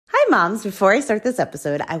moms, before I start this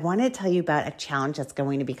episode, I want to tell you about a challenge that's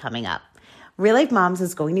going to be coming up. Real Life Moms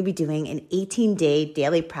is going to be doing an 18-day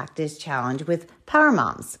daily practice challenge with Power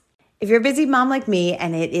Moms. If you're a busy mom like me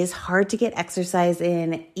and it is hard to get exercise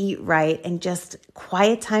in, eat right, and just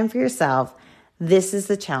quiet time for yourself, this is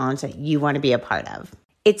the challenge that you want to be a part of.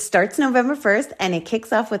 It starts November 1st and it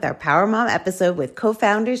kicks off with our Power Mom episode with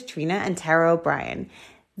co-founders Trina and Tara O'Brien.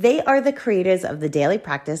 They are the creators of the daily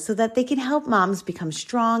practice so that they can help moms become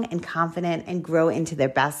strong and confident and grow into their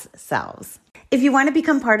best selves. If you want to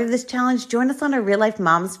become part of this challenge, join us on our Real Life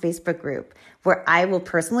Moms Facebook group, where I will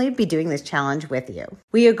personally be doing this challenge with you.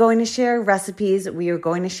 We are going to share recipes, we are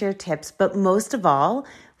going to share tips, but most of all,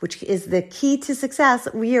 which is the key to success,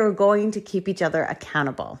 we are going to keep each other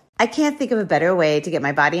accountable. I can't think of a better way to get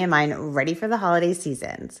my body and mind ready for the holiday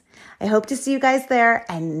seasons. I hope to see you guys there,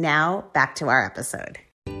 and now back to our episode.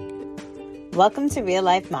 Welcome to Real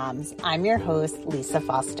Life Moms. I'm your host, Lisa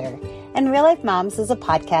Foster. And Real Life Moms is a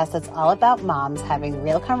podcast that's all about moms having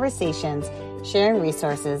real conversations, sharing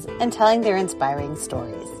resources, and telling their inspiring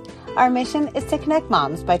stories. Our mission is to connect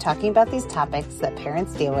moms by talking about these topics that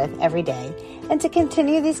parents deal with every day, and to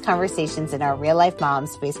continue these conversations in our Real Life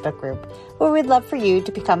Moms Facebook group, where we'd love for you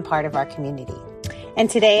to become part of our community. And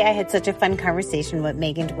today I had such a fun conversation with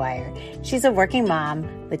Meghan Dwyer. She's a working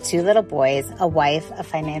mom with 2 little boys, a wife, a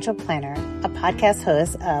financial planner, a podcast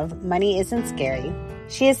host of Money Isn't Scary.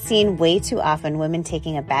 She has seen way too often women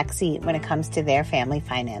taking a back seat when it comes to their family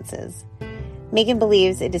finances. Meghan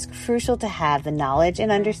believes it is crucial to have the knowledge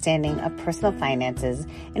and understanding of personal finances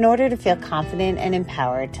in order to feel confident and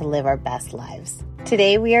empowered to live our best lives.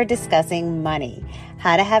 Today we are discussing money,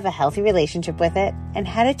 how to have a healthy relationship with it, and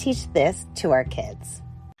how to teach this to our kids.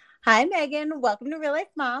 Hi, Meghan. Welcome to Real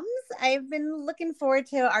Life Moms. I've been looking forward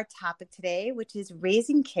to our topic today, which is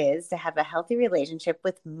raising kids to have a healthy relationship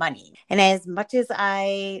with money. And as much as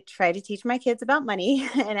I try to teach my kids about money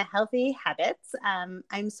and healthy habits,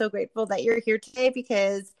 I'm so grateful that you're here today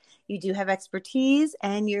because you do have expertise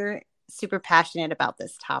and you're super passionate about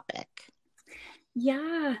this topic.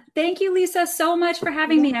 Yeah. Thank you, Lisa, so much for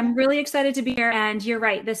having me. I'm really excited to be here. And you're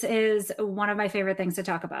right. This is one of my favorite things to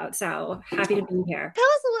talk about. So happy to be here. Tell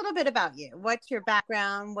us a little bit about you. What's your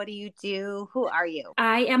background? What do you do? Who are you?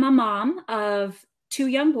 I am a mom of 2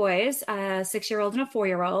 young boys, a 6-year-old and a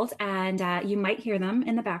 4-year-old. And you might hear them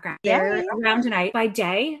in the background. They're around tonight. By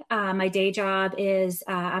day, my day job is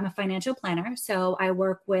I'm a financial planner. So I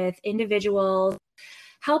work with individuals,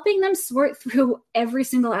 helping them sort through every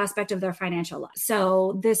single aspect of their financial life.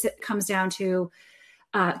 So this comes down to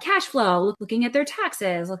cash flow, looking at their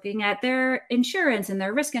taxes, looking at their insurance and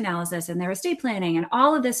their risk analysis and their estate planning. And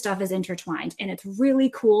all of this stuff is intertwined. And it's really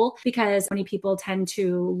cool because many people tend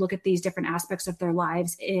to look at these different aspects of their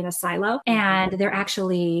lives in a silo, and they're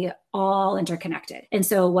actually all interconnected. And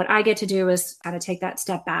so what I get to do is kind of take that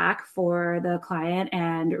step back for the client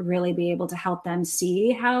and really be able to help them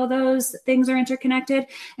see how those things are interconnected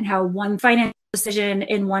and how one financial decision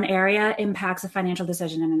in one area impacts a financial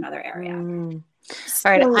decision in another area.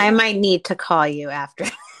 All right, I might need to call you after.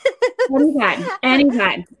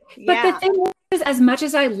 Anytime. But the thing is, as much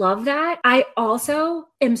as I love that, I also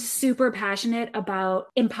am super passionate about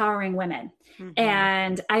empowering women.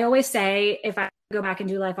 And I always say, if I go back and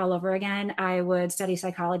do life all over again, I would study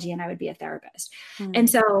psychology and I would be a therapist. And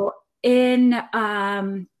so in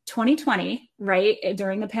 2020, right,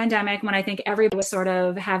 during the pandemic, when I think everybody was sort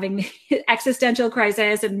of having the existential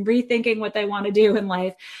crisis and rethinking what they want to do in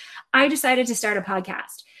life, I decided to start a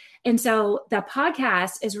podcast. And so the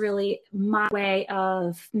podcast is really my way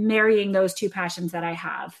of marrying those 2 passions that I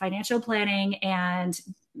have, financial planning and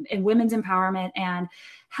women's empowerment, and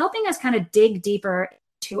helping us kind of dig deeper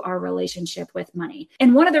to our relationship with money.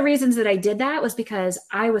 And one of the reasons that I did that was because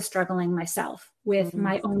I was struggling myself with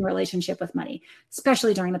my own relationship with money,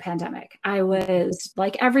 especially during the pandemic. I was,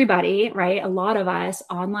 like everybody, right, a lot of us,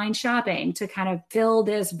 online shopping to kind of fill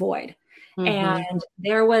this void. And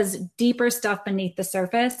there was deeper stuff beneath the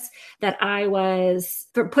surface that I was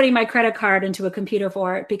putting my credit card into a computer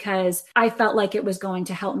for, because I felt like it was going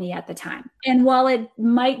to help me at the time. And while it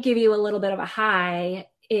might give you a little bit of a high,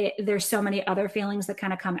 there's so many other feelings that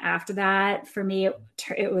kind of come after that. For me,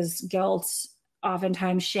 it was guilt,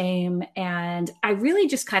 oftentimes shame. And I really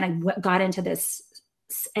just kind of got into this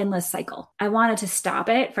endless cycle. I wanted to stop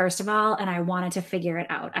it, first of all, and I wanted to figure it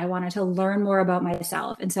out. I wanted to learn more about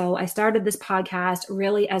myself. And so I started this podcast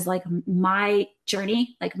really as like my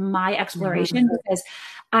journey, like my exploration, because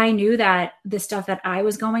I knew that the stuff that I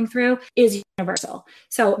was going through is universal.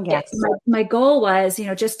 So my goal was,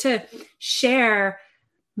 just to share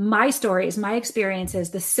my stories, my experiences,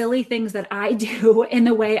 the silly things that I do in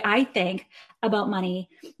the way I think about money,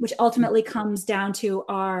 which ultimately comes down to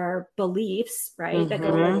our beliefs, right? That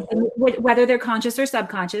go, whether they're conscious or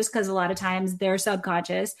subconscious, because a lot of times they're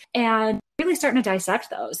subconscious, and really starting to dissect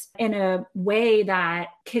those in a way that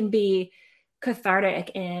can be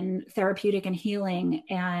cathartic and therapeutic and healing.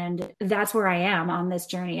 And that's where I am on this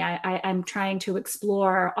journey. I'm trying to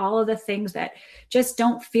explore all of the things that just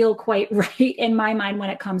don't feel quite right in my mind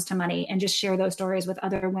when it comes to money, and just share those stories with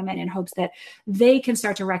other women in hopes that they can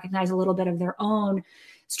start to recognize a little bit of their own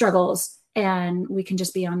struggles, and we can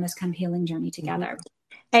just be on this kind of healing journey together.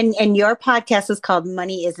 And your podcast is called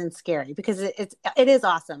Money Isn't Scary, because it is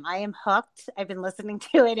awesome. I am hooked. I've been listening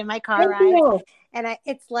to it in my car ride, and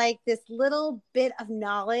it's like this little bit of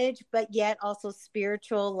knowledge, but yet also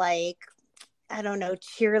spiritual, like, I don't know,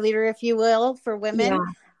 cheerleader, if you will, for women.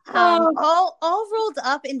 All rolled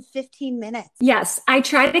up in 15 minutes. Yes, I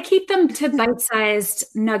try to keep them to bite-sized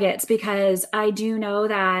nuggets, because I do know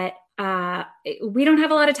that we don't have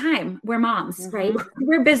a lot of time. We're moms, right?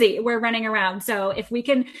 We're busy. We're running around. So if we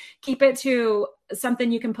can keep it to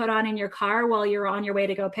something you can put on in your car while you're on your way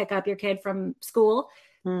to go pick up your kid from school,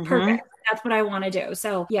 perfect. That's what I want to do.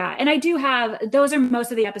 So yeah. And I do have, those are most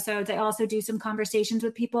of the episodes. I also do some conversations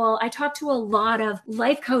with people. I talk to a lot of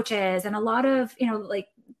life coaches and a lot of, like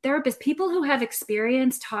therapists, people who have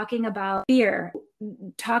experience talking about fear,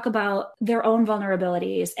 talk about their own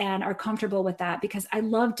vulnerabilities and are comfortable with that, because I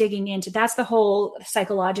love digging into, that's the whole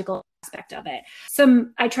psychological aspect of it.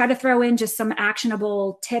 I try to throw in just some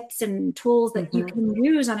actionable tips and tools that you can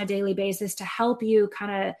use on a daily basis to help you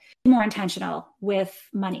kind of be more intentional with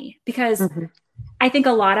money, because I think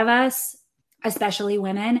a lot of us, especially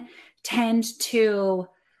women, tend to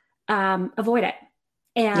avoid it.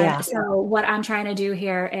 And so what I'm trying to do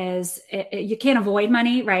here is you can't avoid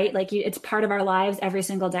money, right? Like it's part of our lives every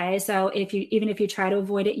single day. So even if you try to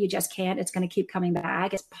avoid it, you just can't. It's going to keep coming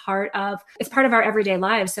back. It's part of our everyday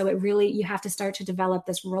lives. So you have to start to develop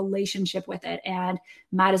this relationship with it, and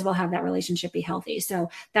might as well have that relationship be healthy. So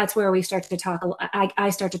that's where we start to talk. I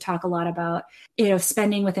start to talk a lot about,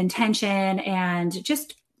 spending with intention, and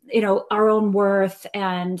just, our own worth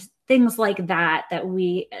and things like that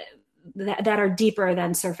that are deeper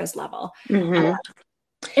than surface level. And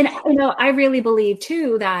I really believe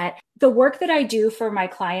too that the work that I do for my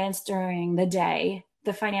clients during the day,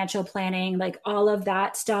 the financial planning, like all of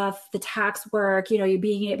that stuff, the tax work, you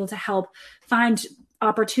being able to help find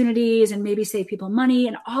opportunities and maybe save people money,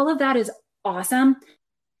 and all of that is awesome.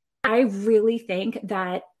 I really think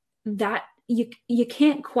that you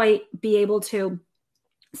can't quite be able to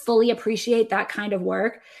fully appreciate that kind of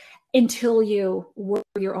work until you work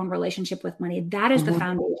your own relationship with money. That is the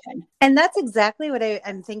foundation. And that's exactly what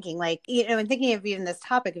I'm thinking. Like, I'm thinking of even this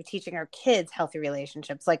topic of teaching our kids healthy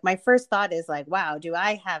relationships. Like my first thought is like, wow, do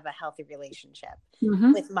I have a healthy relationship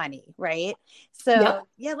with money? Right. So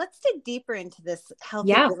let's dig deeper into this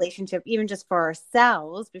healthy relationship, even just for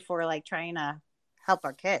ourselves, before like trying to help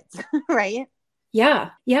our kids. Right.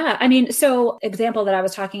 Yeah. Yeah. I mean, so example that I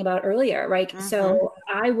was talking about earlier, right? So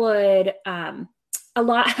I would,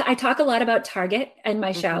 I talk a lot about Target in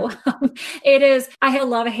my show. I have a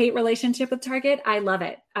love-hate relationship with Target. I love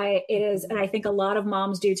it. It is. And I think a lot of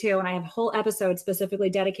moms do too. And I have a whole episode specifically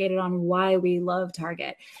dedicated on why we love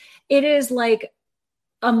Target. It is like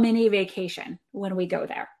a mini vacation when we go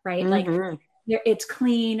there, right? Like it's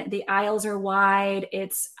clean. The aisles are wide.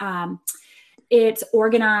 It's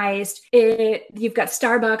organized. You've got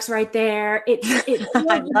Starbucks right there.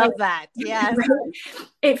 I love that. Yes.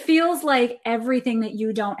 It feels like everything that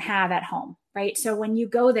you don't have at home, right? So when you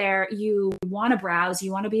go there, you want to browse,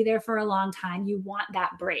 you want to be there for a long time. You want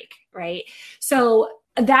that break, right? So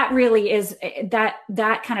that really is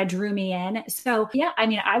that kind of drew me in. So yeah, I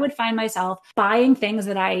mean, I would find myself buying things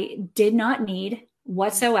that I did not need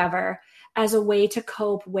whatsoever as a way to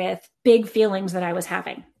cope with big feelings that I was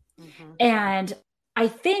having. And I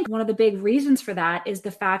think one of the big reasons for that is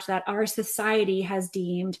the fact that our society has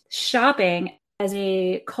deemed shopping as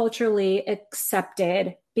a culturally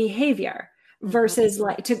accepted behavior versus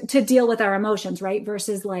like to deal with our emotions, right?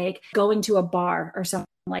 Versus like going to a bar or something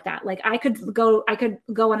like that. Like I could go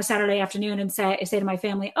on a Saturday afternoon and say to my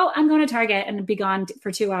family, oh, I'm going to Target, and be gone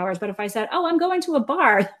for 2 hours. But if I said, oh, I'm going to a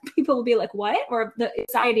bar, people would be like, what? Or the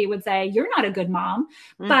society would say, you're not a good mom,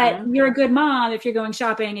 but you're a good mom if you're going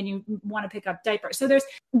shopping and you want to pick up diapers. So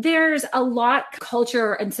there's a lot of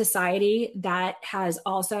culture and society that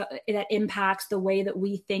impacts the way that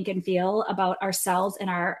we think and feel about ourselves and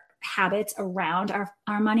our habits around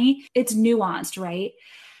our money. It's nuanced, right?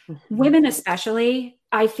 Women especially,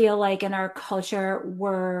 I feel like in our culture,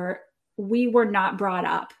 we were not brought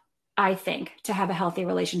up, I think, to have a healthy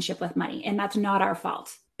relationship with money. And that's not our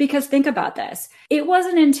fault, Because think about this. It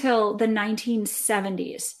wasn't until the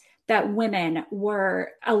 1970s that women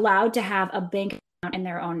were allowed to have a bank account in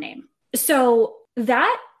their own name. So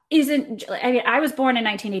that isn't, I mean, I was born in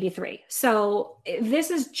 1983. So this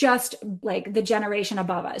is just like the generation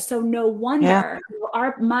above us. So no wonder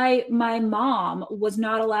my mom was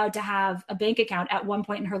not allowed to have a bank account at one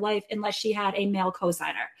point in her life unless she had a male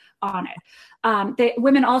cosigner on it.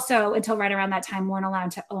 Women also, until right around that time, weren't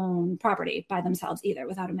allowed to own property by themselves either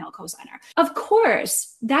without a male cosigner. Of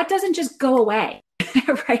course, that doesn't just go away.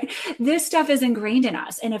 Right? This stuff is ingrained in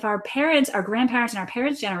us. And if our parents, our grandparents, and our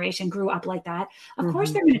parents' generation grew up like that, of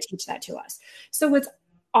course they're going to teach that to us. So it's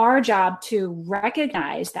our job to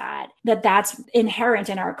recognize that's inherent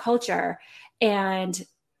in our culture and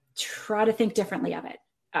try to think differently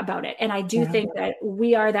about it. And I do think that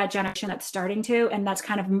we are that generation that's starting to, and that's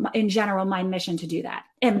kind of in general my mission to do that.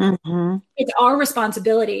 And it's our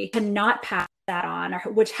responsibility to not pass that on, or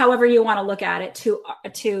which, however you want to look at it,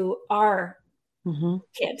 to our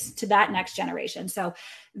kids, to that next generation. So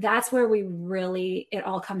that's where it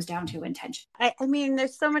all comes down to intention. I mean,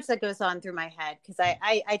 there's so much that goes on through my head because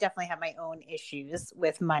I definitely have my own issues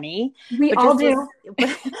with money. We all do.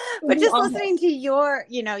 But just listening to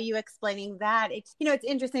you explaining that, it's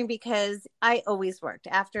interesting because I always worked.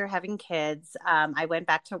 After having kids, I went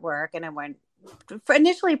back to work and I went for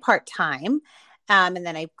initially part-time. And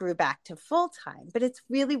then I grew back to full-time. But it's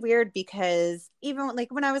really weird because even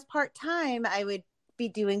like when I was part-time, I would be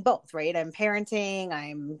doing both, right? I'm parenting,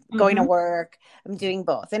 I'm going to work, I'm doing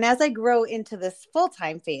both. And as I grow into this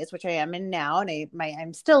full-time phase, which I am in now, and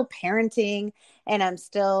I'm still parenting and I'm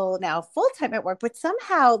still now full-time at work, but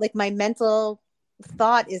somehow like my mental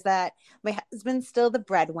thought is that my husband's still the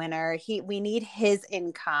breadwinner. We need his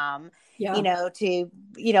income, to,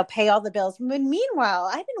 pay all the bills. But meanwhile,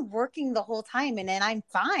 I've been working the whole time and then I'm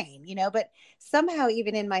fine, but somehow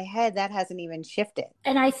even in my head, that hasn't even shifted.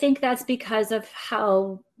 And I think that's because of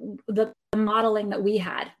how the modeling that we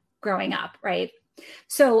had growing up, right?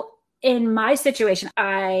 So in my situation,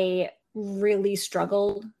 I really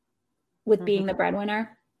struggled with being the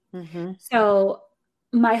breadwinner. So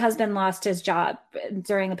my husband lost his job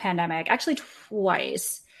during the pandemic, actually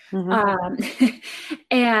twice.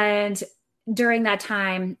 And during that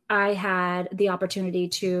time, I had the opportunity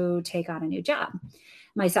to take on a new job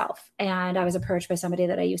myself. And I was approached by somebody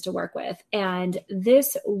that I used to work with. And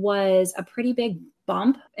this was a pretty big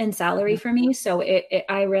bump in salary for me. So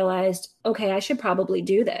I realized, okay, I should probably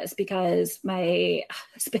do this because my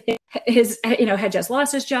husband had just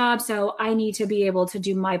lost his job. So I need to be able to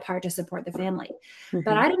do my part to support the family.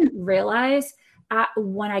 But I didn't realize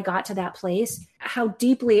when I got to that place, how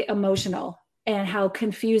deeply emotional and how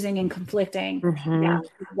confusing and conflicting that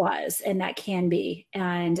was, and that can be.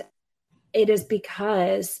 And it is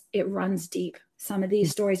because it runs deep, some of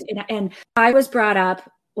these stories. And I was brought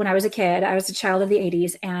up when I was a kid, I was a child of the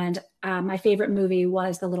 80s, and my favorite movie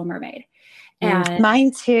was The Little Mermaid. And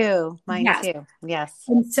mine too. Yes.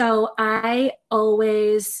 And so I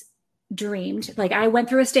always dreamed, like I went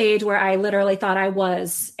through a stage where I literally thought I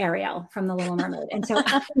was Ariel from The Little Mermaid. And so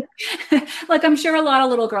like I'm sure a lot of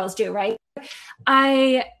little girls do, right?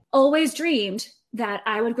 I always dreamed that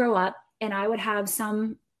I would grow up and I would have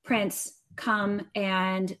some prince come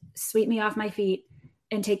and sweep me off my feet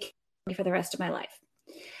and take care of me for the rest of my life.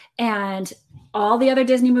 And all the other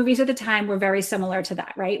Disney movies at the time were very similar to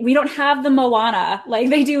that, right? We don't have the Moana like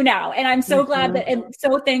they do now. And I'm so glad that, and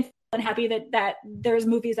so thankful and happy that there's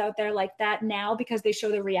movies out there like that now, because they show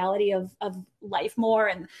the reality of life more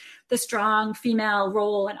and the strong female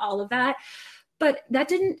role and all of that. But that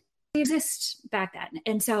didn't exist back then.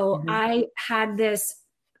 And so I had this,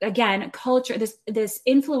 again, culture, this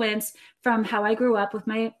influence from how I grew up with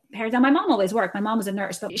my parents. Now, my mom always worked. My mom was a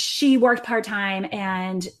nurse, but she worked part-time,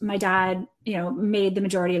 and my dad, made the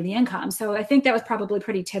majority of the income. So I think that was probably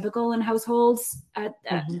pretty typical in households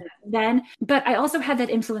then. But I also had that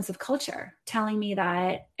influence of culture telling me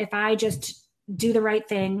that if I just do the right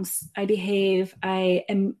things, I behave,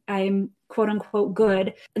 I'm quote unquote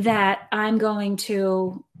good, that I'm going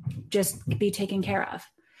to just be taken care of.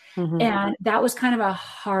 And that was kind of a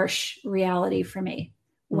harsh reality for me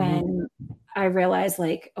when I realized,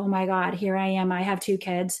 like, oh my God, here I am. I have 2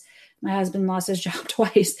 kids. My husband lost his job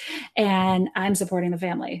twice and I'm supporting the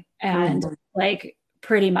family. And like,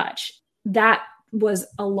 pretty much that was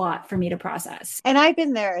a lot for me to process. And I've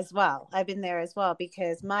been there as well.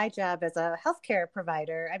 Because my job as a healthcare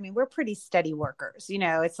provider, I mean, we're pretty steady workers.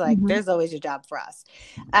 It's like there's always a job for us.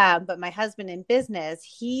 But my husband in business,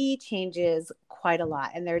 he changes quite a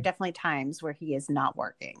lot. And there are definitely times where he is not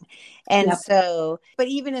working. And so, but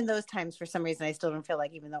even in those times, for some reason, I still don't feel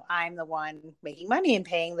like, even though I'm the one making money and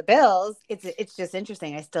paying the bills, it's just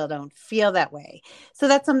interesting. I still don't feel that way. So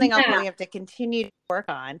that's something I'll probably have to continue to work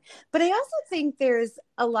on. But I also think there's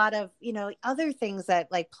a lot of, other things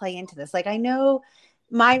that like play into this. Like, I know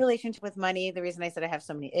my relationship with money, the reason I said I have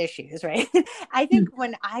so many issues, right? I think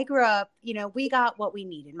when I grew up, we got what we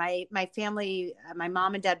needed. My family, my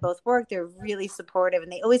mom and dad both worked. They're really supportive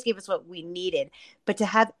and they always gave us what we needed. But to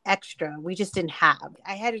have extra, we just didn't have.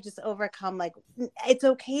 I had to just overcome, like, it's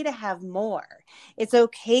okay to have more. It's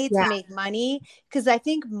okay to make money. Because I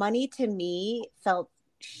think money to me felt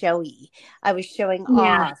showy. I was showing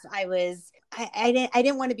off. I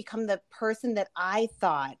didn't want to become the person that I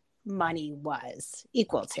thought money was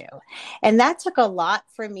equal to. And that took a lot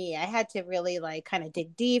for me. I had to really like kind of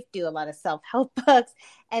dig deep, do a lot of self-help books.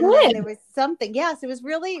 And then there was something, it was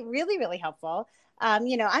really, really, really helpful. I'm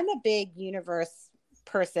a big universe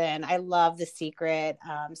person. I love The Secret.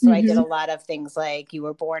 So I did a lot of things like You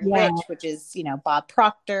Were Born Rich, which is, Bob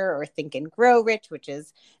Proctor, or Think and Grow Rich, which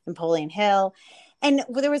is Napoleon Hill. And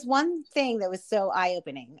there was one thing that was so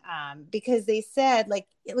eye-opening, because they said, like,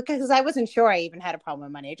 because I wasn't sure I even had a problem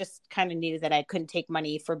with money. I just kind of knew that I couldn't take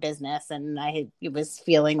money for business. And it was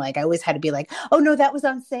feeling like I always had to be like, oh, no, that was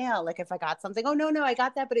on sale. Like if I got something, oh, no, I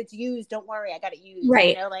got that, but it's used. Don't worry, I got it used.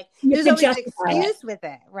 Right. Like there's always an excuse with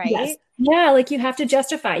it, right? Yes. Yeah, like you have to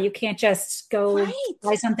justify. You can't just go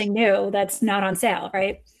buy something new that's not on sale,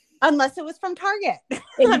 right? Unless it was from Target,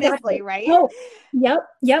 honestly, right? Oh, yep.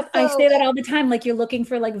 So, I say that all the time. Like you're looking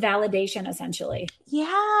for like validation, essentially.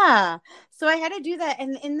 Yeah. So I had to do that.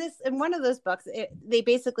 And in one of those books, they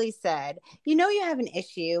basically said, you have an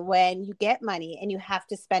issue when you get money and you have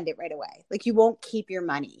to spend it right away. Like you won't keep your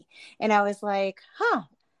money. And I was like, huh.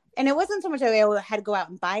 And it wasn't so much I had to go out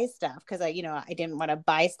and buy stuff because I didn't want to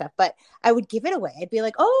buy stuff, but I would give it away. I'd be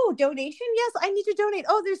like, oh, donation. Yes, I need to donate.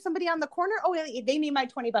 Oh, there's somebody on the corner. Oh, they need my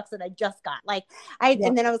 $20 that I just got. Like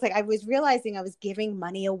and then I was like, I was realizing I was giving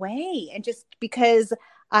money away. And just because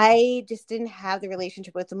I just didn't have the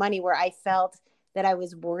relationship with the money where I felt that I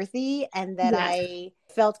was worthy and that I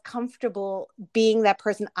felt comfortable being that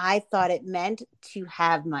person I thought it meant to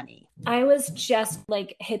have money. I was just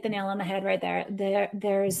like hit the nail on the head right there.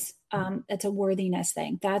 There's it's a worthiness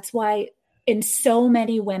thing. That's why in so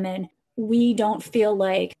many women, we don't feel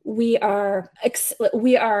like we are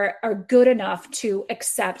good enough to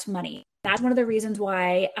accept money. That's one of the reasons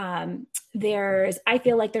why I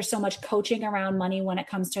feel like there's so much coaching around money when it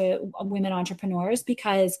comes to women entrepreneurs,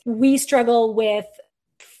 because we struggle with,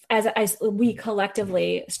 we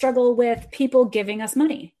collectively struggle with people giving us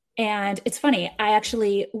money. And it's funny, I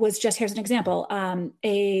actually was just, here's an example.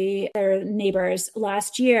 Their neighbors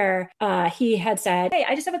last year, he had said, hey,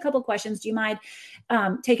 I just have a couple questions. Do you mind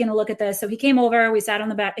taking a look at this? So he came over, we sat on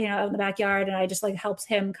the back, in the backyard, and I just like helped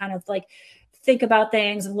him kind of like think about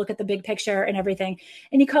things and look at the big picture and everything.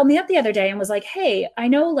 And he called me up the other day and was like, hey, I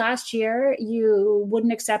know last year you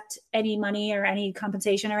wouldn't accept any money or any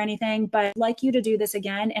compensation or anything, but I'd like you to do this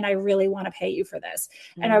again. And I really want to pay you for this.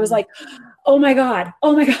 And I was like, oh my God,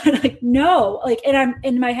 like, no, like, and I'm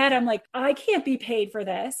in my head, I'm like, I can't be paid for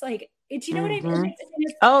this. Like, do you know what I mean?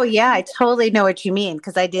 Oh yeah, I totally know what you mean,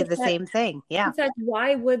 because I did the same thing. Yeah. It's like,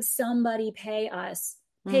 why would somebody pay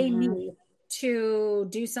me to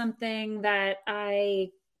do something that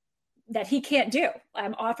he can't do?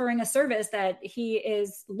 I'm offering a service that he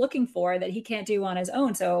is looking for that he can't do on his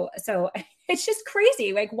own. So it's just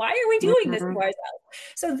crazy. Like, why are we doing this to ourselves?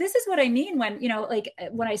 So this is what I mean when, like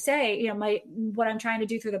when I say, what I'm trying to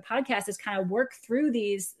do through the podcast is kind of work through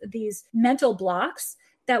these mental blocks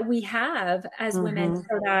that we have as women,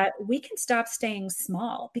 so that we can stop staying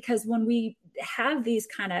small. Because when we have these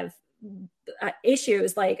kind of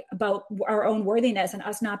issues like about our own worthiness and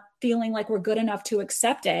us not feeling like we're good enough to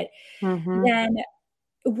accept it, then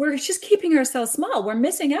we're just keeping ourselves small. We're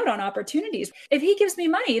missing out on opportunities. If he gives me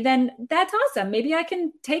money, then that's awesome. Maybe I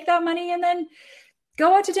can take that money and then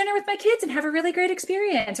go out to dinner with my kids and have a really great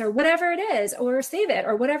experience, or whatever it is, or save it,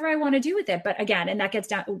 or whatever I want to do with it. But again, and that gets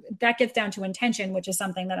down to intention, which is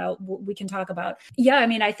something that we can talk about. Yeah. I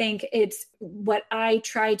mean, I think it's what I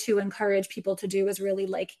try to encourage people to do is really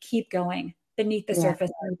like keep going beneath the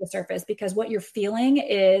surface, because what you're feeling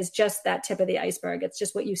is just that tip of the iceberg. It's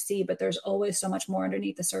just what you see, but there's always so much more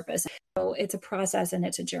underneath the surface. So it's a process and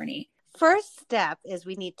it's a journey. first step is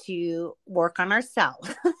we need to work on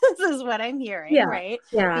ourselves. This is what I'm hearing, right?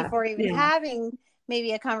 Yeah. Before even having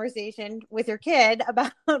maybe a conversation with your kid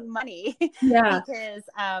about money, Yeah. because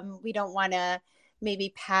we don't want to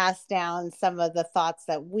maybe pass down some of the thoughts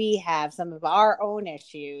that we have, some of our own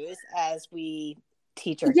issues as we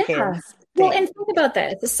teach our kids. Well, and think about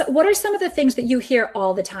this. So what are some of the things that you hear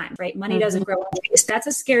all the time, right? Money doesn't grow on trees. That's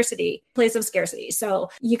a scarcity, place of scarcity. So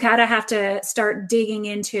you kind of have to start digging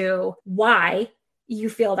into why you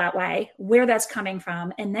feel that way, where that's coming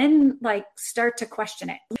from, and then like start to question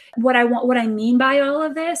it. What I mean by all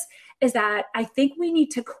of this is that I think we need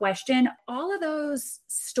to question all of those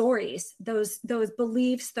stories, those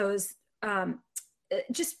beliefs, those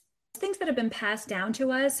just things that have been passed down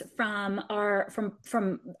to us from our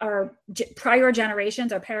prior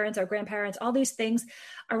generations, our parents, our grandparents, all these things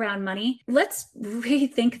around money. Let's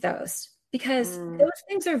rethink those, because those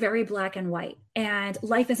things are very black and white, and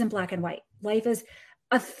life isn't black and white. Life is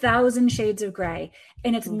 1,000 shades of gray,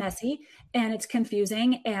 and it's messy and it's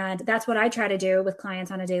confusing. And that's what I try to do with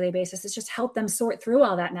clients on a daily basis, is just help them sort through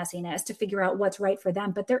all that messiness to figure out what's right for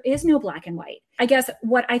them. But there is no black and white. I guess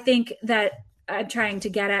what I think that I'm trying to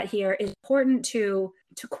get at here is important to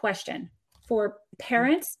question for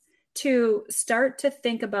parents to start to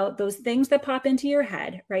think about those things that pop into your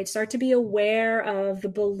head, right? Start to be aware of the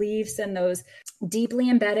beliefs and those deeply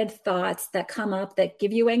embedded thoughts that come up that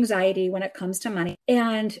give you anxiety when it comes to money.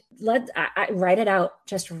 And I write it out.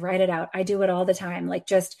 Just write it out. I do it all the time. Like,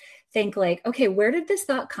 just think like, okay, where did this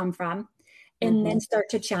thought come from? And then start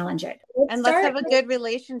to challenge it. Let's have a good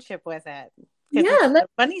relationship with it. Yeah.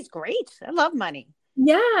 Money's great. I love money.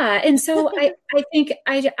 Yeah. And so I think,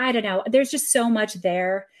 I don't know, there's just so much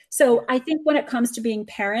there. So I think when it comes to being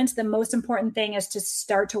parents, the most important thing is to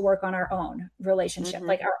start to work on our own relationship,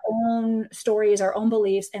 like our own stories, our own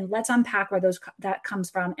beliefs, and let's unpack where that comes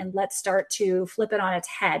from. And let's start to flip it on its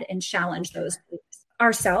head and challenge those beliefs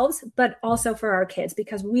ourselves, but also for our kids,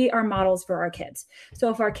 because we are models for our kids. So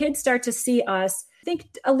if our kids start to see us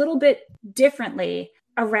think a little bit differently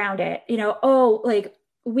around it, like,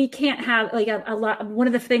 we can't have like a lot. One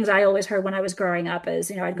of the things I always heard when I was growing up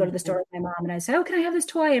is, I'd go to the store with my mom and I'd say, "Oh, can I have this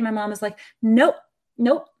toy?" And my mom was like, "Nope,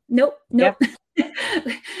 nope, nope, nope." Yep.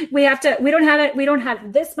 We don't have it. We don't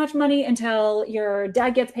have this much money until your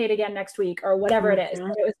dad gets paid again next week or whatever it is.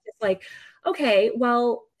 And it was just like, okay,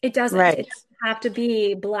 well, it doesn't have to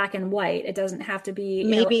be black and white. It doesn't have to be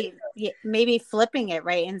maybe flipping it,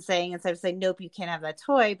 right? And saying, instead of saying, "Nope, you can't have that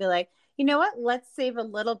toy," be like, you know what? Let's save a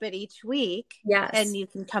little bit each week. Yes. And you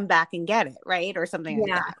can come back and get it, right? Or something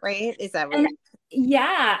like that, right? Is that what?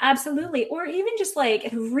 Yeah, absolutely. Or even just like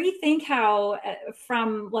rethink how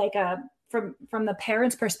from the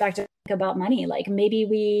parents' perspective about money, like maybe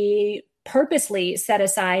we purposely set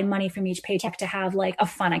aside money from each paycheck to have like a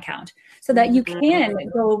fun account so that you can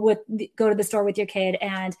go to the store with your kid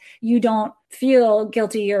and you don't feel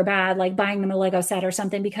guilty or bad like buying them a Lego set or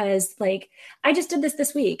something. Because like I just did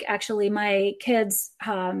this week. Actually, my kids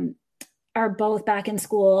are both back in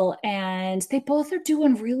school and they both are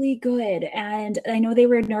doing really good. And I know they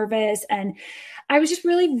were nervous and I was just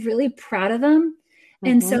really, really proud of them.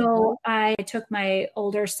 And so I took my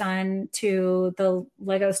older son to the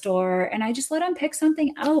Lego store and I just let him pick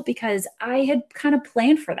something out because I had kind of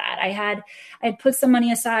planned for that. I had put some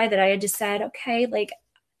money aside that I had just said, okay, like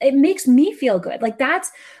it makes me feel good. Like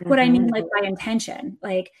that's what I mean, like by intention.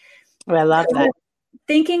 Like, I love that.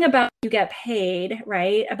 Thinking about you get paid,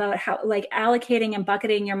 right? About how like allocating and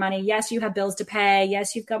bucketing your money. Yes, you have bills to pay.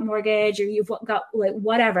 Yes, you've got mortgage or you've got like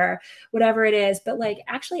whatever it is. But like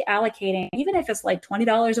actually allocating, even if it's like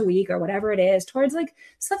 $20 a week or whatever it is, towards like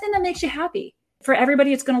something that makes you happy. For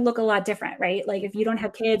everybody, it's going to look a lot different, right? Like if you don't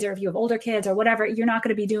have kids or if you have older kids or whatever, you're not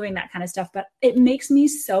going to be doing that kind of stuff. But it makes me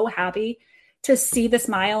so happy to see the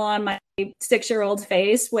smile on my 6-year-old's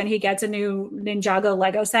face when he gets a new Ninjago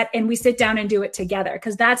Lego set and we sit down and do it together.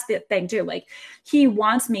 Cause that's the thing too. Like he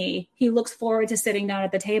looks forward to sitting down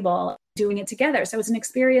at the table, doing it together. So it's an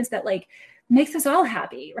experience that like makes us all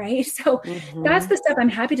happy. Right. So that's the stuff I'm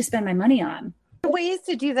happy to spend my money on. Ways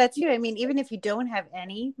to do that too. I mean, even if you don't have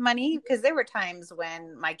any money, because there were times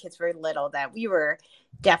when my kids were little that we were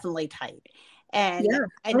definitely tight. And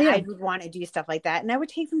I would want to do stuff like that. And I would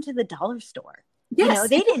take them to the dollar store. Yes,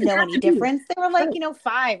 they didn't know any difference. They were like,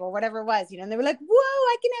 5 or whatever it was, and they were like, whoa,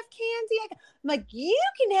 I can have candy. I'm like, you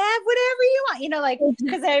can have whatever you want,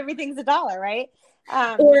 because everything's $1, right?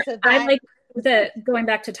 I like going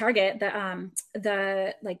back to Target,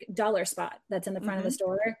 the like dollar spot that's in the front of the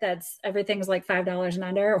store. That's everything's like $5 and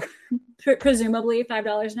under, presumably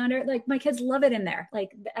 $5 and under. Like my kids love it in there.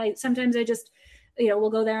 Like sometimes I just we'll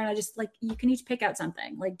go there and I just like, you can each pick out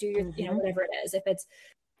something, like do your, whatever it is. If it's,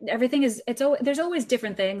 everything is, there's always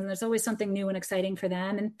different things and there's always something new and exciting for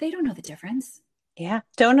them. And they don't know the difference. Yeah.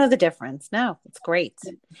 Don't know the difference. No, it's great.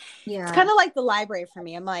 Yeah. It's kind of like the library for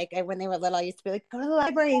me. I'm like, when they were little, I used to be like, go to the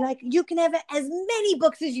library. Like you can have as many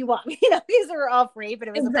books as you want, because they were all free, but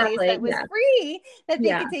it was a place that was free that they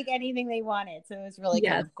could take anything they wanted. So it was really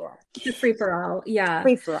kind of cool. It's free for all. Yeah.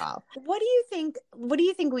 Free for all. What do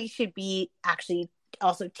you think we should be actually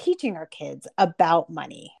also teaching our kids about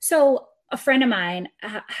money? So a friend of mine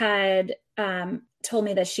had told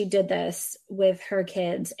me that she did this with her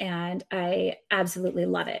kids, and I absolutely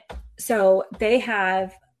love it. So they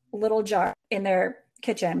have little jars in their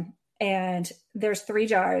kitchen, and there's 3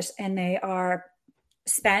 jars, and they are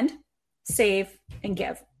spend, save, and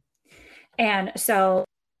give. And so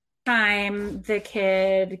time the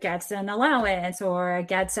kid gets an allowance or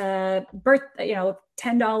gets a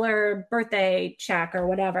 $10 birthday check or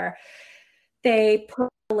whatever, they put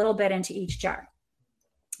a little bit into each jar.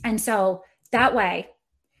 And so that way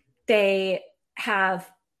they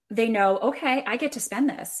know, okay, I get to spend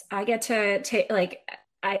this. I get to take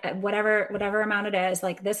whatever amount it is,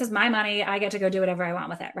 like, this is my money. I get to go do whatever I want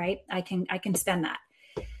with it. Right. I can spend that.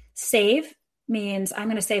 Save means I'm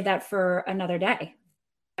going to save that for another day,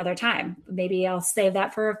 another time. Maybe I'll save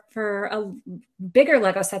that for a bigger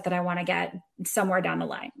Lego set that I want to get somewhere down the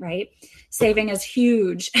line. Right. Saving is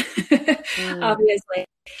huge, obviously.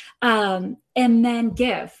 And then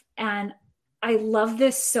give. And I love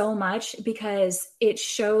this so much because it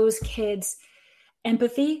shows kids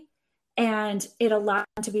empathy and it allows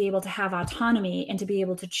them to be able to have autonomy and to be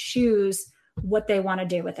able to choose what they want to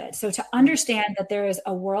do with it. So to understand that there is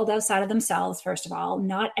a world outside of themselves, first of all,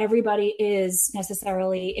 not everybody is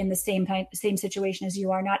necessarily in the same situation as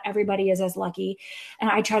you are. Not everybody is as lucky.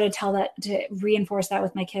 And I try to reinforce that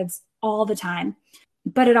with my kids all the time.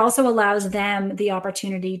 But it also allows them the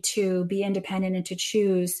opportunity to be independent and to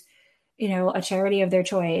choose, a charity of their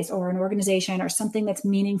choice or an organization or something that's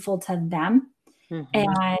meaningful to them,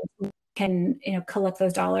 and can, collect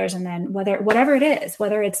those dollars. And then whatever it is,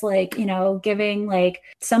 whether it's like, giving like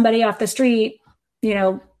somebody off the street,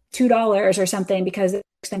 $2 or something because it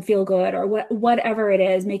makes them feel good, or whatever it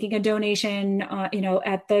is, making a donation,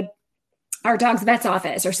 at our dog's vet's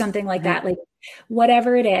office or something like that, like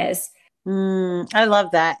whatever it is. I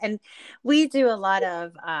love that. And we do a lot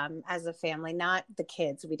of, as a family, not the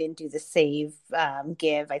kids, we didn't do the save,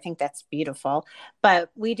 give. I think that's beautiful,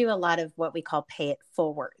 but we do a lot of what we call pay it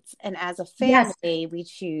forwards. And as a family, we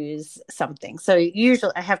choose something. So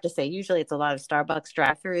usually it's a lot of Starbucks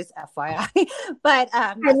drive-throughs, FYI, but,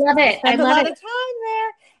 I love it. I love a lot of time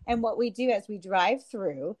there. And what we do as we drive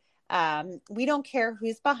through, we don't care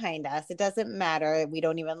who's behind us. It doesn't matter. We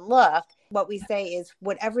don't even look. What we say is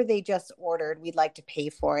whatever they just ordered, we'd like to pay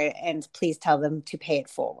for it. And please tell them to pay it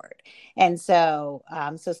forward. And so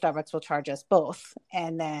Starbucks will charge us both.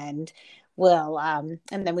 And then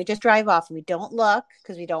we just drive off and we don't look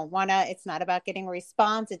because we don't want to, it's not about getting a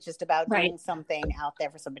response. It's just about doing something out there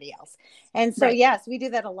for somebody else. And so, yes, we do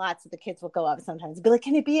that a lot. So the kids will go up sometimes and be like,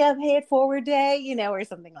 can it be a pay it forward day, or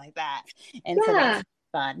something like that. And so that's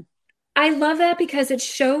fun. I love that because it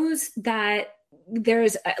shows that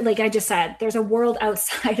there's, like I just said, there's a world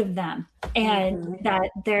outside of them, and that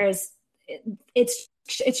it's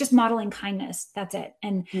just modeling kindness. That's it.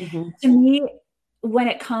 And to me, when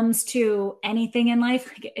it comes to anything in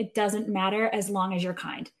life, it doesn't matter as long as you're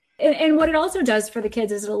kind. And what it also does for the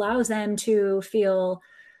kids is it allows them to feel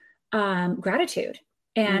gratitude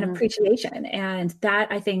and appreciation. And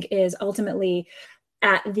that, I think, is ultimately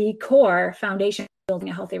at the core foundation of building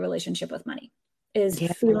a healthy relationship with money, is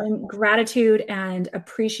feeling gratitude and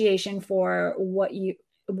appreciation for what you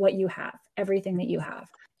have, everything that you have.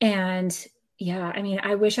 And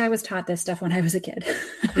I wish I was taught this stuff when I was a kid.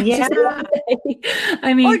 Or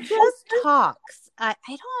just talks. I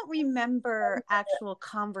don't remember actual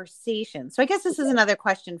conversations. So I guess this is another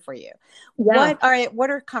question for you. Yeah.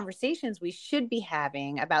 What are conversations we should be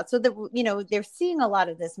having about, so that, they're seeing a lot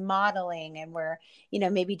of this modeling, and we're,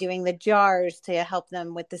 maybe doing the jars to help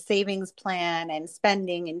them with the savings plan and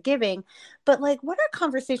spending and giving. But like, what are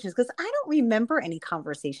conversations? Because I don't remember any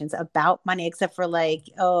conversations about money except for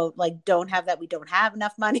don't have that. We don't have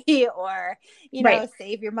enough money, or,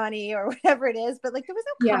 save your money or whatever it is. But like, there was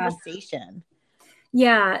no conversation.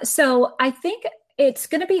 Yeah. So I think it's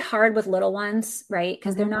going to be hard with little ones, right?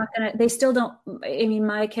 Because they still don't,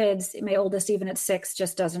 my kids, my oldest, even at 6,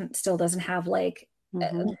 still doesn't have like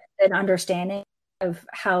an understanding of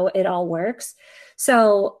how it all works.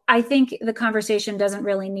 So I think the conversation doesn't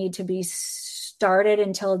really need to be started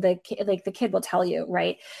until the kid will tell you,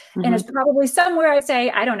 right? Mm-hmm. And it's probably somewhere, I'd say,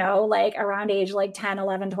 I don't know, like around age like 10,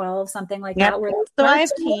 11, 12, something like Yep. that. Where So I have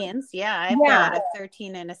teens. Yeah. I've got a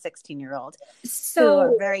 13 and a 16-year-old who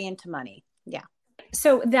are very into money. Yeah.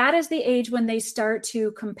 So that is the age when they start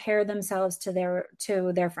to compare themselves to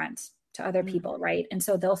their friends, to other people, right? And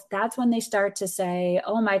so that's when they start to say,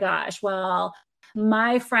 oh my gosh, well,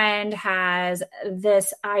 my friend has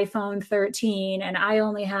this iPhone 13 and I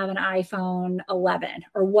only have an iPhone 11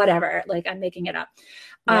 or whatever. Like, I'm making it up.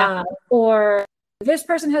 Yeah. Or this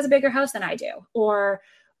person has a bigger house than I do, or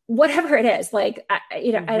whatever it is. Like,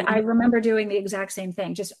 I remember doing the exact same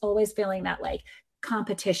thing, just always feeling that like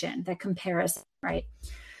competition, that comparison, right?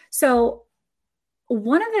 So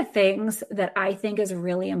one of the things that I think is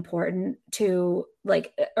really important to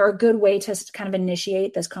like, or a good way to kind of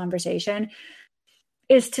initiate this conversation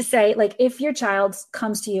is to say, like, if your child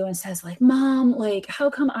comes to you and says like, mom, like, how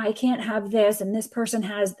come I can't have this? And this person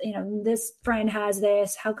has, this friend has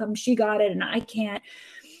this, how come she got it and I can't?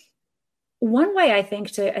 One way I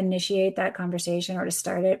think to initiate that conversation or to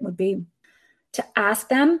start it would be to ask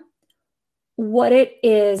them what it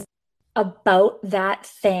is about that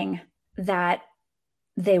thing that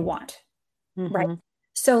they want, right?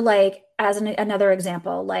 So like, as another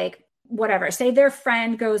example, like, whatever, say their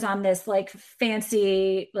friend goes on this like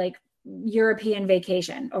fancy like European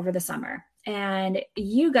vacation over the summer and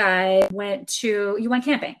you guys went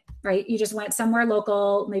camping, right? You just went somewhere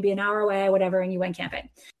local, maybe an hour away, whatever, and you went camping.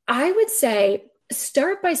 I would say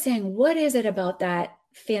start by saying, what is it about that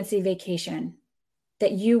fancy vacation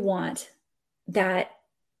that you want that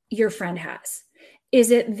your friend has?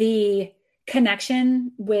 Is it the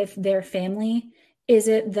connection with their family? Is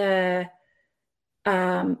it the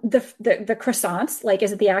croissants? Like,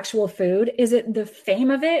 is it the actual food? Is it the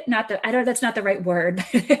fame of it? I don't, that's not the right word.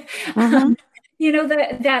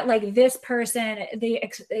 That like this person,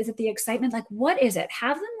 is it the excitement? Like, what is it?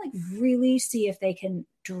 Have them like really see if they can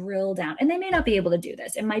drill down. And they may not be able to do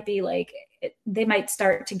this. It might be like, they might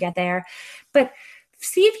start to get there, but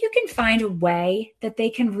see if you can find a way that they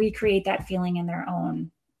can recreate that feeling in their own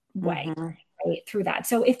way, right, through that.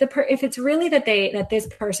 So if it's really that this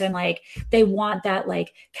person, like, they want that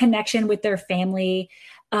like connection with their family,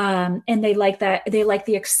 and they like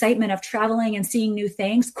the excitement of traveling and seeing new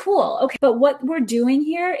things, cool, okay. But what we're doing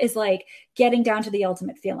here is like getting down to the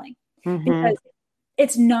ultimate feeling, because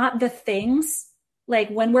it's not the things, like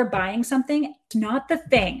when we're buying something, it's not the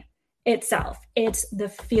thing itself, it's the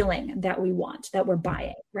feeling that we want, that we're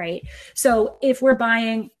buying, right? So if we're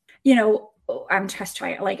buying, I'm just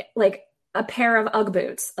trying, like a pair of Ugg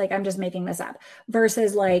boots, like, I'm just making this up,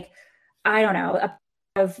 versus like, I don't know, a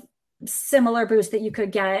pair of similar boots that you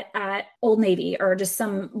could get at Old Navy, or just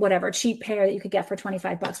some whatever cheap pair that you could get for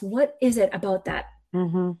 $25. What is it about that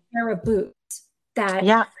pair of boots that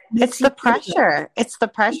it's the pressure. It's the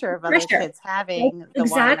pressure of other kids having the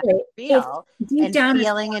exactly one feel deep and down,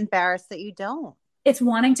 feeling embarrassed that you don't. It's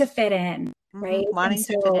wanting to fit in, right? Wanting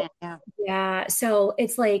to fit in, yeah. So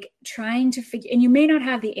it's like trying to figure, and you may not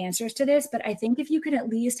have the answers to this, but I think if you could at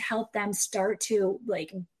least help them start to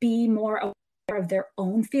like be more aware of their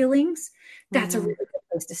own feelings, that's a really good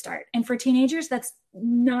place to start. And for teenagers, that's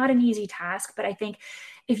not an easy task, but I think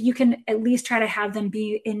if you can at least try to have them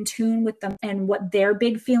be in tune with them and what their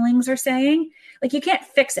big feelings are saying, like, you can't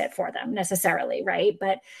fix it for them necessarily, right?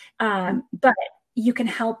 But you can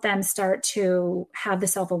help them start to have the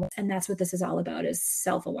self-awareness. And that's what this is all about, is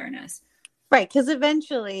self-awareness. Right. Because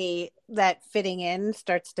eventually that fitting in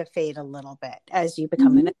starts to fade a little bit as you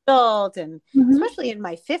become an adult. And especially in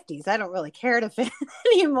my 50s, I don't really care to fit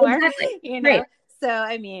anymore. Exactly. Right. So,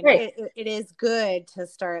 I mean, it is good to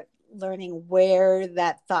start learning where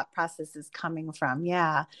that thought process is coming from.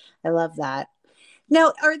 Yeah. I love that.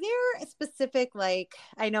 Now, are there specific, like,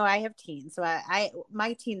 I know I have teens, so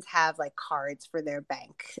my teens have like cards for their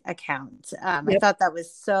bank account. I thought that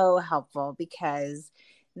was so helpful because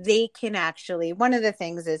they can actually, one of the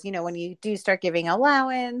things is, when you do start giving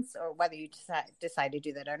allowance, or whether you decide to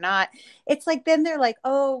do that or not, it's like, then they're like,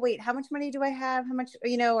 oh, wait, how much money do I have? How much,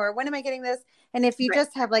 or when am I getting this? And if you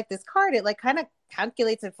just have like this card, it like kind of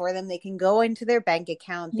calculates it for them. They can go into their bank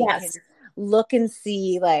account. They can look and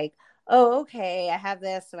see like, oh, okay, I have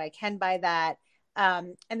this, so I can buy that.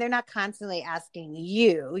 And they're not constantly asking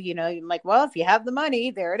you're like, well, if you have the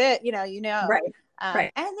money, there it is,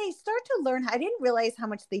 Right. And they start to learn. I didn't realize how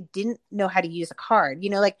much they didn't know how to use a card,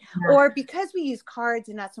 or because we use cards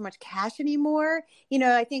and not so much cash anymore.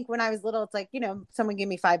 I think when I was little, it's like, someone give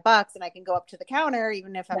me $5 and I can go up to the counter,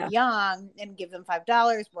 even if I'm young, and give them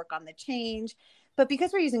 $5, work on the change. But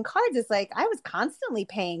because we're using cards, it's like I was constantly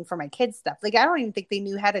paying for my kids' stuff. Like, I don't even think they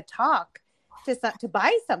knew how to talk to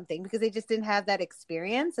buy something because they just didn't have that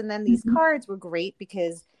experience. And then these cards were great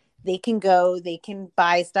because they can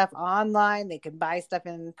buy stuff online, they can buy stuff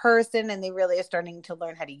in person, and they really are starting to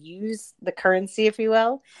learn how to use the currency, if you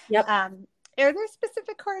will. Yep. Are there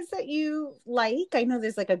specific cards that you like? I know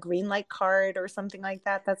there's like a green light card or something like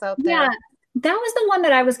that that's out there. Yeah, that was the one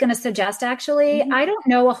that I was going to suggest, actually. I don't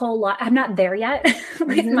know a whole lot. I'm not there yet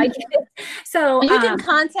with my kids. So you can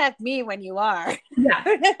contact me when you are. Yeah.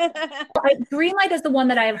 Green light is the one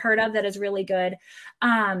that I have heard of that is really good.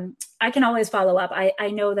 I can always follow up.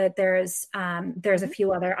 I know that there's a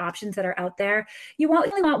few other options that are out there. You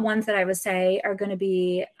only want ones that I would say are going to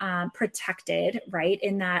be protected, right?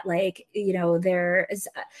 In that, like, there is,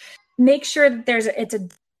 make sure that it's a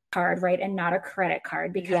card, right? And not a credit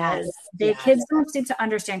card, because kids don't seem to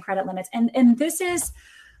understand credit limits. And this is,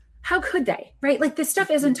 how could they, right? Like, this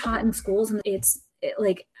stuff isn't taught in schools, and it's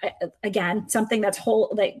again, something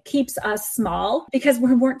that keeps us small because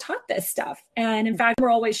we weren't taught this stuff. And in fact,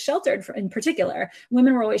 we're always sheltered in particular,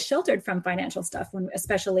 women were always sheltered from financial stuff,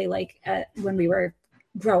 especially when we were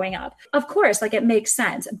growing up. Of course, it makes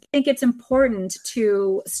sense. I think it's important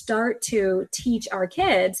to start to teach our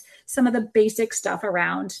kids some of the basic stuff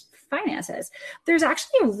around finances. There's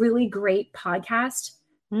actually a really great podcast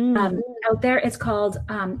out there. It's called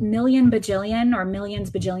Million Bajillion or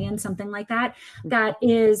Millions Bajillion, something like that. That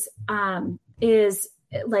is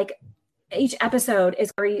like, each episode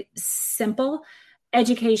is very simple,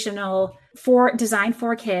 educational, designed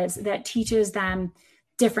for kids, that teaches them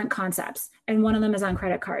different concepts. And one of them is on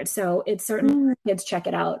credit cards. So it's certainly kids check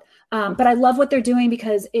it out. But I love what they're doing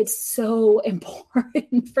because it's so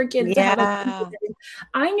important for kids to have.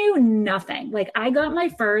 I knew nothing. I got my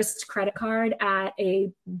first credit card at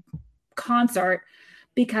a concert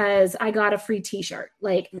because I got a free t-shirt.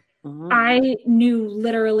 I knew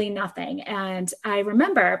literally nothing. And I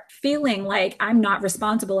remember feeling like I'm not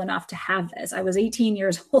responsible enough to have this. I was 18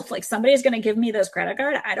 years old. Somebody's going to give me this credit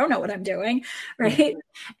card. I don't know what I'm doing. Right.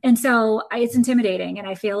 And so it's intimidating. And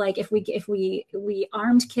I feel like if we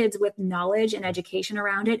armed kids with knowledge and education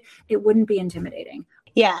around it, it wouldn't be intimidating.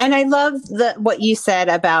 Yeah. And I love what you said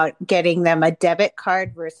about getting them a debit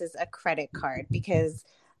card versus a credit card, because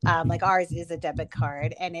ours is a debit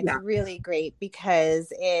card, and it's really great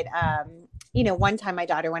because it, one time my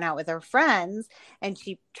daughter went out with her friends and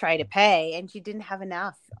she tried to pay and she didn't have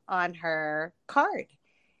enough on her card,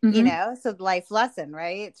 so life lesson,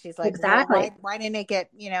 right? She's like, exactly. Well, why didn't it get,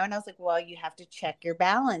 and I was like, well, you have to check your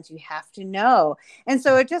balance. You have to know. And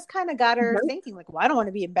so it just kind of got her thinking, well, I don't want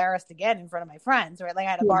to be embarrassed again in front of my friends, right? I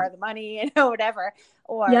had to borrow the money, whatever,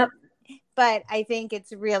 But I think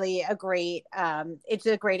it's really a great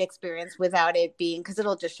experience without it being, because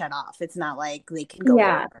it'll just shut off. It's not like they can go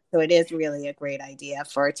over. So it is really a great idea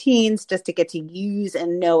for teens just to get to use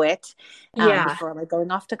and know it before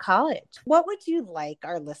going off to college. What would you like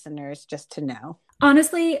our listeners just to know?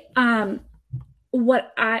 Honestly, the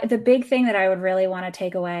big thing that I would really want to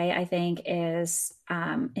take away, I think, is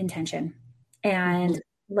intention, and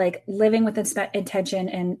living with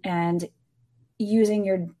intention and using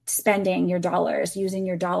your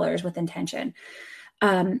dollars with intention.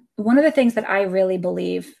 One of the things that I really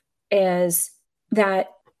believe is that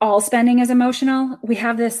all spending is emotional. We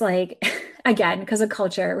have this again, because of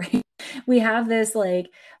culture, right? We have this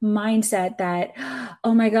mindset that,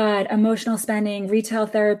 oh my God, emotional spending, retail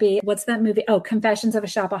therapy. What's that movie? Oh, Confessions of a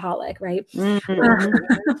Shopaholic, right?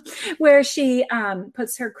 Where she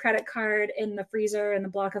puts her credit card in the freezer and the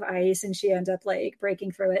block of ice, and she ends up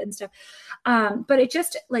breaking through it and stuff. But it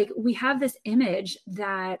just we have this image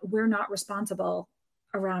that we're not responsible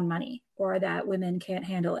around money, or that women can't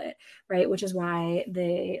handle it, right? Which is why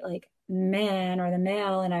they man, or the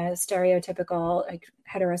male in a stereotypical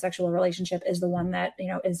heterosexual relationship is the one that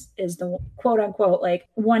is the quote unquote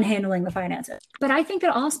one handling the finances. But I think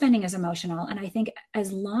that all spending is emotional, and I think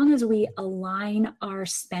as long as we align our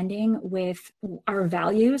spending with our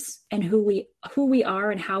values and who we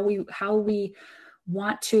are and how we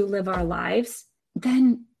want to live our lives,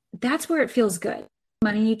 then that's where it feels good.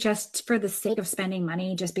 Money just for the sake of spending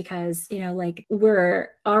money, just because, we're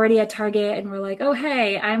already at Target and we're oh,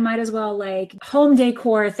 hey, I might as well home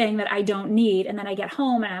decor thing that I don't need. And then I get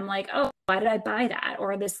home and I'm oh, why did I buy that?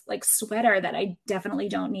 Or this sweater that I definitely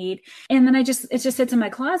don't need. And then it just sits in my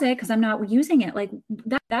closet because I'm not using it.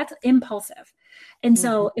 That's impulsive. And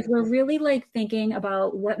so if we're really thinking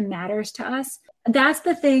about what matters to us, that's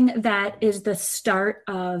the thing that is the start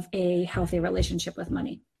of a healthy relationship with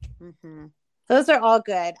money. Those are all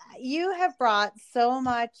good. You have brought so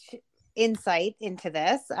much insight into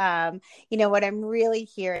this. What I'm really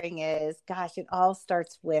hearing is, gosh, it all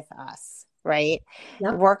starts with us, right?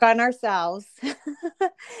 Yep. Work on ourselves,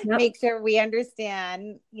 Yep. make sure we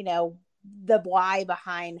understand, the why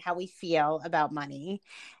behind how we feel about money.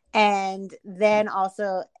 And then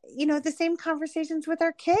also, the same conversations with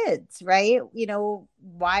our kids, right?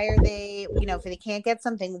 Why are they, if they can't get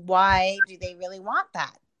something, why do they really want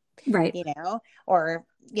that? Right. Or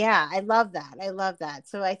yeah, I love that. I love that.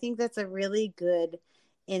 So I think that's a really good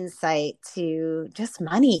insight to just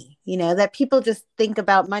money, that people just think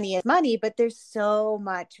about money as money, but there's so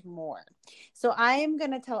much more. So I am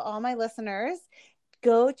going to tell all my listeners,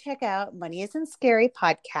 go check out Money Isn't Scary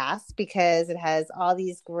podcast, because it has all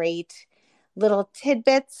these great little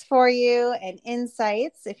tidbits for you and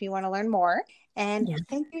insights if you want to learn more. And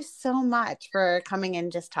thank you so much for coming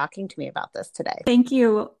and just talking to me about this today. Thank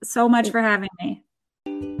you so much for having me.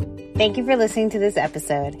 Thank you for listening to this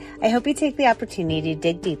episode. I hope you take the opportunity to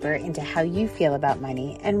dig deeper into how you feel about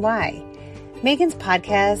money and why. Meghan's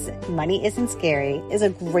podcast, Money Isn't Scary, is a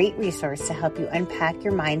great resource to help you unpack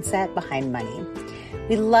your mindset behind money.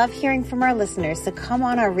 We love hearing from our listeners, so come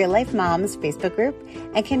on our Real Life Moms Facebook group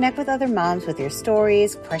and connect with other moms with your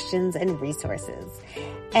stories, questions, and resources.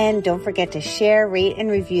 And don't forget to share, rate, and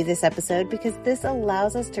review this episode, because this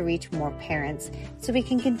allows us to reach more parents so we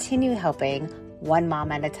can continue helping one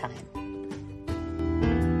mom at a time.